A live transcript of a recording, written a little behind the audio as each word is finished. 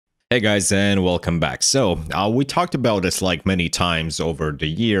Hey guys, and welcome back. So we talked about this like many times over the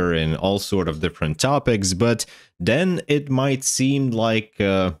year in all sort of different topics, but then it might seem like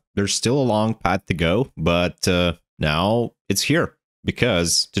there's still a long path to go, but now it's here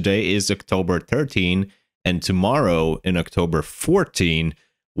because today is October 13 and tomorrow in October 14,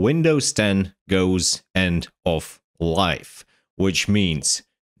 Windows 10 goes end of life, which means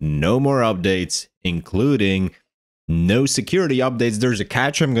no more updates, including no security updates. There's a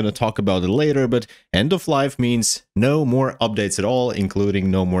catch, I'm going to talk about it later, but end of life means no more updates at all,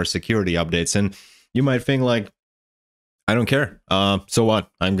 including no more security updates. And you might think like, I don't care. So what?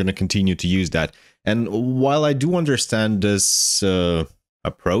 I'm going to continue to use that. And while I do understand this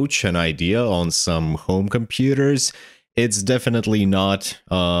approach and idea on some home computers, it's definitely not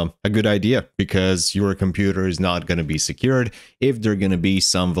a good idea because your computer is not going to be secured. If there are going to be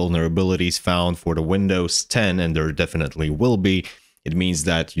some vulnerabilities found for the Windows 10, and there definitely will be, it means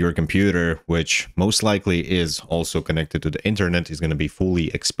that your computer, which most likely is also connected to the internet, is going to be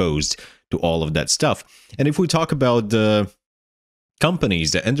fully exposed to all of that stuff. And if we talk about the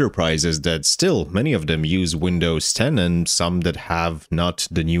companies, the enterprises that still, many of them use Windows 10, and some that have not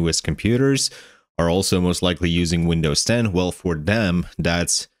the newest computers, are also most likely using Windows 10, well, for them,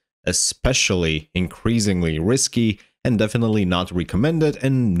 that's especially increasingly risky and definitely not recommended,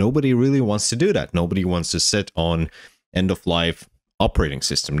 and nobody really wants to do that. Nobody wants to sit on end-of-life operating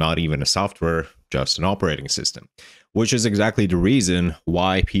system, not even a software, just an operating system, which is exactly the reason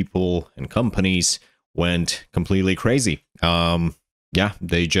why people and companies went completely crazy. Yeah,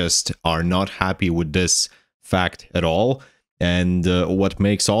 they just are not happy with this fact at all, and what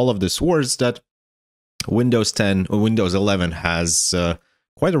makes all of this worse that Windows 10 or Windows 11 has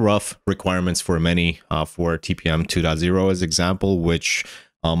quite a rough requirements for many for TPM 2.0 as example, which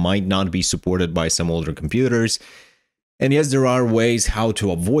might not be supported by some older computers. And yes, there are ways how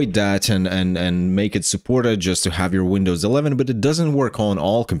to avoid that and make it supported just to have your Windows 11, but it doesn't work on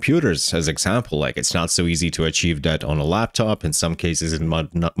all computers as example. Like it's not so easy to achieve that on a laptop. In some cases, it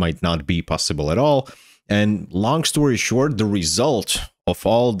might not be possible at all. And long story short, the result of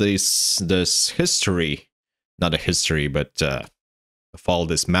all this history, not a history, but of all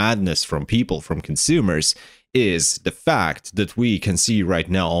this madness from people, from consumers, is the fact that we can see right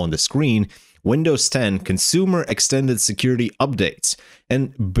now on the screen Windows 10 Consumer Extended Security Updates.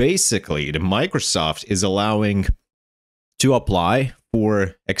 And basically, the Microsoft is allowing to apply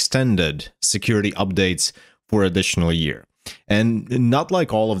for extended security updates for additional year. And not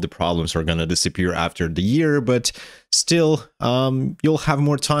like all of the problems are going to disappear after the year, but still, you'll have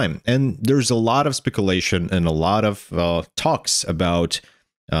more time. And there's a lot of speculation and a lot of talks about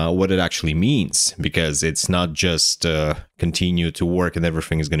what it actually means, because it's not just continue to work and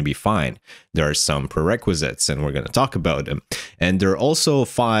everything is going to be fine. There are some prerequisites, and we're going to talk about them. And there are also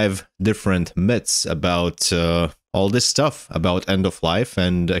 5 different myths about all this stuff about end of life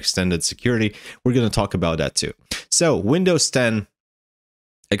and extended security. We're going to talk about that too. So Windows 10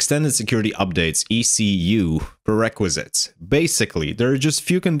 Extended Security Updates, ECU prerequisites. Basically, there are just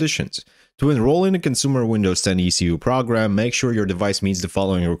few conditions. To enroll in a consumer Windows 10 ECU program, make sure your device meets the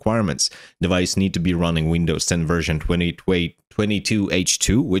following requirements. Device need to be running Windows 10 version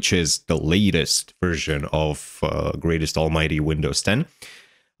 22H2, which is the latest version of greatest almighty Windows 10.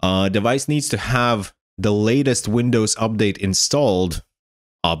 Device needs to have the latest Windows update installed.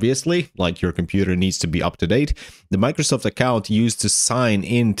 Obviously, like your computer needs to be up to date. The Microsoft account used to sign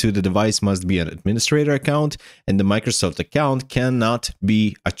into the device must be an administrator account, and the Microsoft account cannot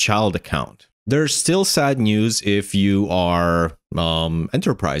be a child account. There's still sad news if you are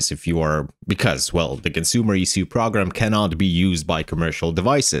enterprise, because, well, the consumer ECU program cannot be used by commercial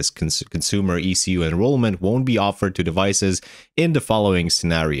devices. Consumer ECU enrollment won't be offered to devices in the following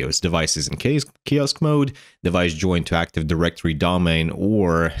scenarios: devices in kiosk mode, device joined to Active Directory domain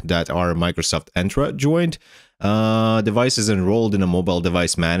or that are Microsoft Entra joined, devices enrolled in a mobile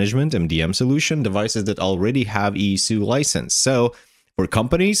device management MDM solution, devices that already have ECU license. So for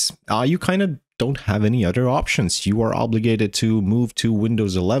companies, you kind of don't have any other options. You are obligated to move to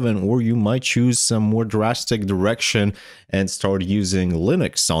Windows 11, or you might choose some more drastic direction and start using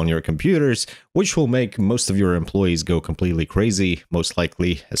Linux on your computers, which will make most of your employees go completely crazy, most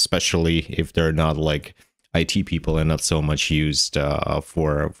likely, especially if they're not like IT people and not so much used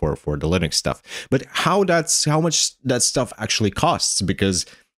for the Linux stuff. But how much that stuff actually costs, because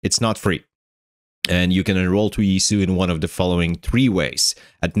it's not free. And you can enroll to ECU in one of the following 3 ways.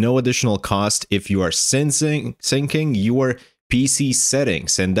 At no additional cost if you are syncing your PC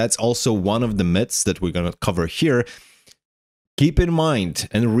settings. And that's also one of the myths that we're going to cover here. Keep in mind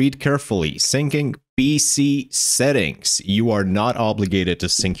and read carefully, syncing PC settings. You are not obligated to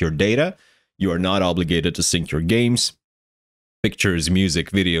sync your data. You are not obligated to sync your games, pictures, music,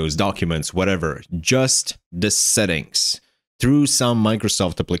 videos, documents, whatever. Just the settings. Through some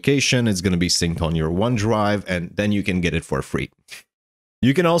Microsoft application, it's going to be synced on your OneDrive, and then you can get it for free.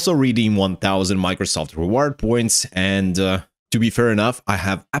 You can also redeem 1,000 Microsoft reward points, and to be fair enough, I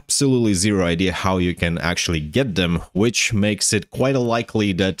have absolutely zero idea how you can actually get them, which makes it quite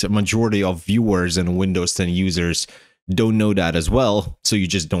likely that a majority of viewers and Windows 10 users don't know that as well, so you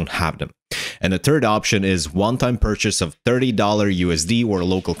just don't have them. And the third option is one-time purchase of $30 USD or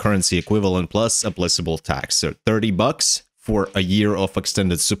local currency equivalent plus applicable tax. So $30 for a year of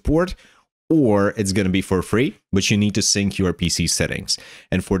extended support, or it's going to be for free, but you need to sync your PC settings.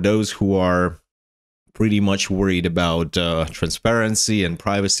 And for those who are pretty much worried about transparency and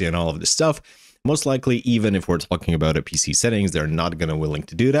privacy and all of this stuff, most likely, even if we're talking about a PC settings, they're not going to willing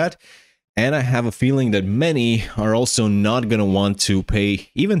to do that. And I have a feeling that many are also not going to want to pay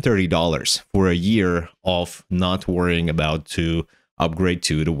even $30 for a year of not worrying about to upgrade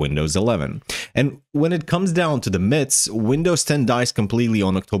to the Windows 11. And when it comes down to the myths, Windows 10 dies completely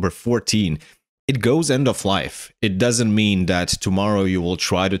on October 14. It goes end of life. It doesn't mean that tomorrow you will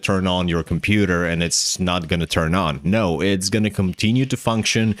try to turn on your computer and it's not going to turn on. No, it's going to continue to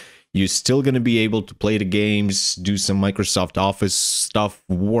function. You're still going to be able to play the games, do some Microsoft Office stuff,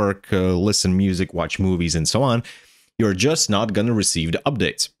 work, listen music, watch movies, and so on. You're just not going to receive the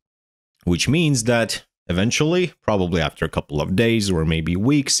updates, which means that eventually, probably after a couple of days or maybe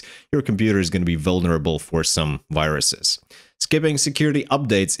weeks, your computer is going to be vulnerable for some viruses. Skipping security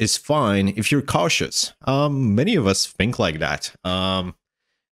updates is fine if you're cautious. Many of us think like that.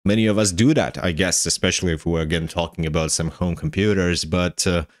 Many of us do that, I guess, especially if we're again talking about some home computers, but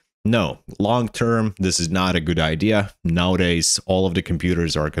no, long term, this is not a good idea. Nowadays, all of the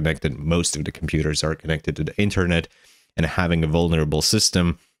computers are connected. Most of the computers are connected to the internet, and having a vulnerable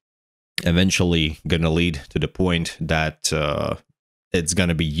system eventually going to lead to the point that it's going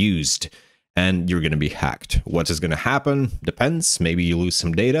to be used and you're going to be hacked. What is going to happen depends. Maybe you lose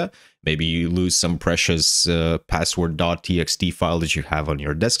some data. Maybe you lose some precious password.txt file that you have on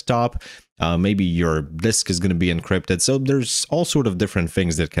your desktop. Maybe your disk is going to be encrypted. So there's all sort of different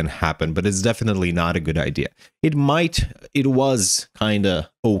things that can happen, but it's definitely not a good idea. It was kind of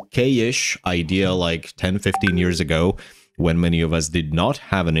okay-ish idea like 10, 15 years ago when many of us did not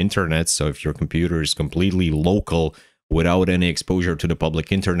have an internet. So if your computer is completely local without any exposure to the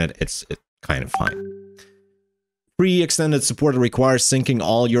public internet, it's kind of fine. Free extended support requires syncing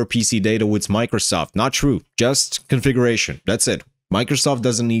all your PC data with Microsoft. Not true, just configuration. That's it. Microsoft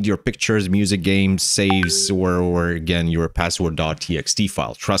doesn't need your pictures, music, games, saves, or again, your password.txt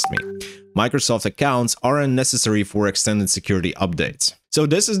file. Trust me. Microsoft accounts aren't necessary for extended security updates. So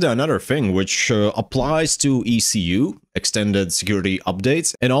this is another thing which applies to ECU, extended security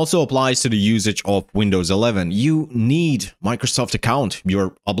updates, and also applies to the usage of Windows 11. You need Microsoft account.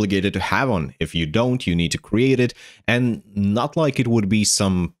 You're obligated to have one. If you don't, you need to create it, and not like it would be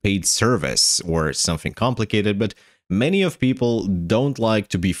some paid service or something complicated, but many of people don't like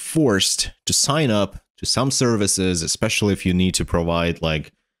to be forced to sign up to some services, especially if you need to provide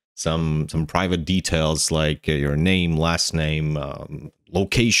like some private details like your name, last name,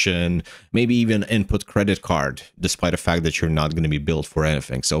 location, maybe even input credit card, despite the fact that you're not going to be billed for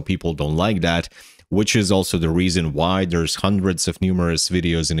anything. So people don't like that, which is also the reason why there's hundreds of numerous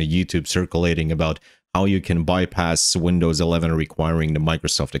videos in a YouTube circulating about how you can bypass Windows 11 requiring the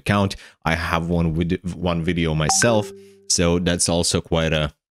Microsoft account. I have one video myself, so that's also quite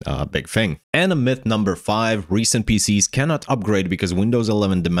a big thing. And myth number 5, recent PCs cannot upgrade because Windows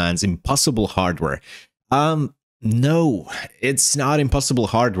 11 demands impossible hardware. No, it's not impossible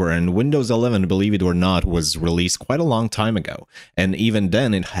hardware, and Windows 11, believe it or not, was released quite a long time ago, and even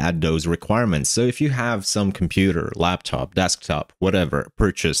then it had those requirements. So if you have some computer, laptop, desktop, whatever,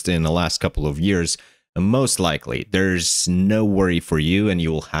 purchased in the last couple of years, most likely there's no worry for you, and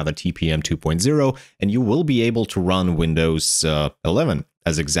you will have a TPM 2.0, and you will be able to run Windows 11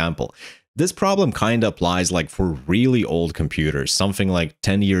 as example. This problem kind of applies like for really old computers, something like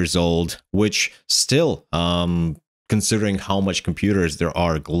 10 years old, which still, considering how much computers there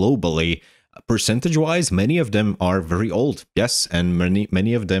are globally, percentage-wise, many of them are very old. Yes, and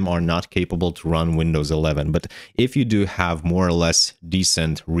many of them are not capable to run Windows 11. But if you do have more or less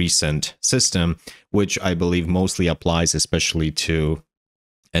decent, recent system, which I believe mostly applies especially to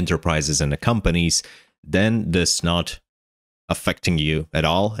enterprises and the companies, then this not affecting you at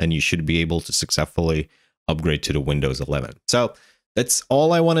all, and you should be able to successfully upgrade to the Windows 11. So that's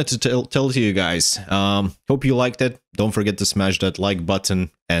all I wanted to tell to you guys. Hope you liked it. Don't forget to smash that like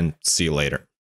button, and see you later.